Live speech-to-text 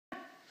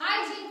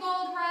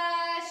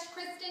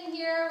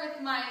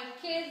my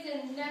kids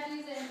and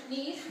nephews and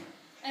niece,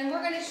 and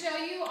we're going to show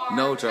you our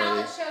Charlie.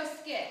 talent show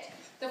skit.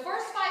 The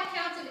first 5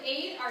 counts of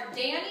 8 are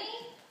Danny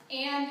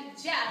and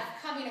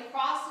Jeff coming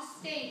across the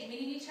stage,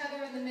 meeting each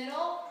other in the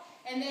middle,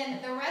 and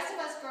then the rest of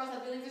us girls,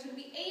 I believe there's going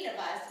to be 8 of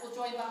us, will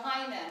join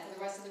behind them for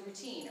the rest of the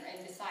routine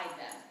and beside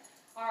them.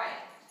 All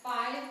right,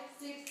 5,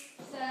 6,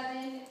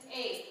 7,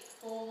 8.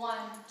 1,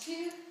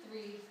 2,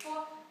 3,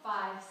 4,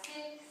 5, 6,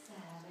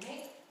 7,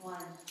 8. 1,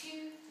 2,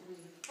 3,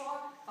 4,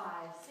 5,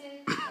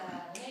 6,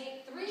 7,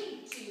 8. 3,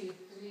 2,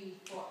 3,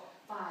 4,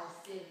 5,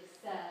 6,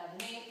 7,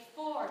 8.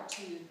 4,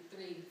 2,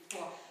 3,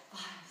 4,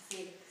 5,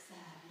 6,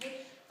 7,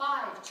 8.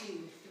 5,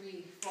 2,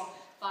 3, 4,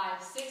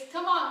 5, 6.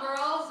 Come on,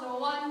 girls. So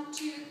 1,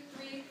 2,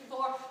 3,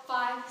 4,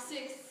 5,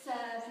 6, 7,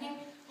 8.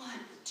 1,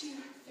 2,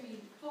 3,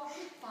 4,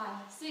 5,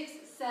 6,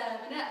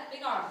 7, 8.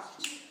 Big arms.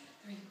 2,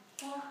 3,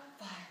 4,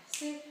 5,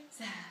 6,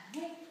 7,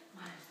 8.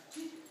 1,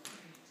 2, 3,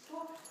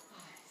 4,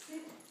 5, 6,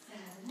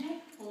 7,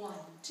 8. 1,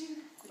 2,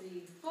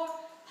 3, 4, 5,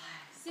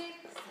 6,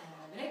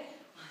 7, 8.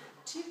 1,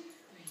 2,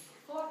 3,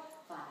 4,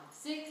 5,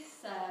 6,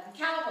 7.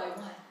 Cowboy.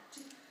 1,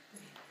 2,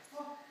 3,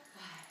 4,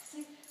 5,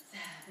 6,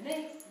 7,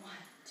 8. 1,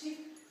 2,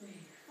 3,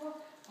 4,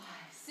 5,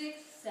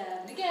 6,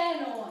 7. Again.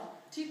 1,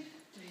 2,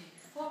 3,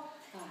 4,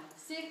 5,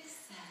 6,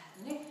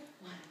 7, 8.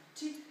 1,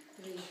 2,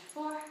 3,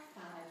 4,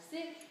 5,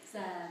 6,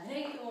 7,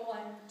 8. 1,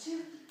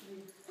 2,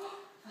 3, 4,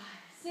 5,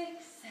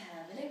 6,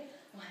 7, 8.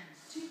 1,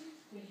 2,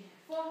 3,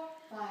 4,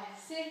 5,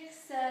 6,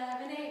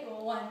 7, 8.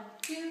 1,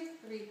 2,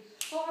 3,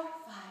 4,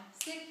 5,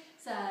 6,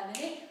 7,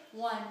 8.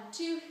 1,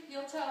 2,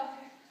 heel toe.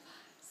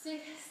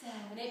 6,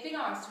 7, 8. Big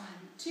arms. 1,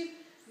 2,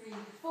 3,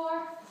 4,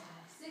 5,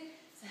 6,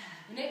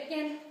 7, 8.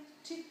 Again.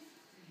 2, 3,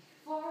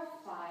 4,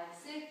 5,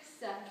 6,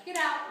 7. Kick it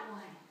out.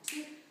 1,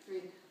 2,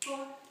 3,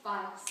 4,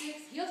 5, 6.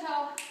 Heel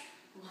toe.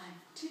 1,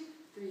 2,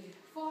 3,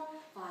 4,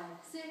 5,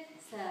 6,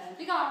 7.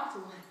 Big arms.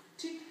 1,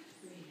 2,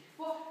 3,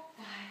 4,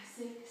 5,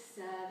 6,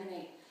 7,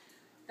 8.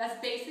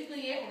 That's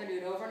basically it. We're going to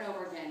do it over and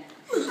over again.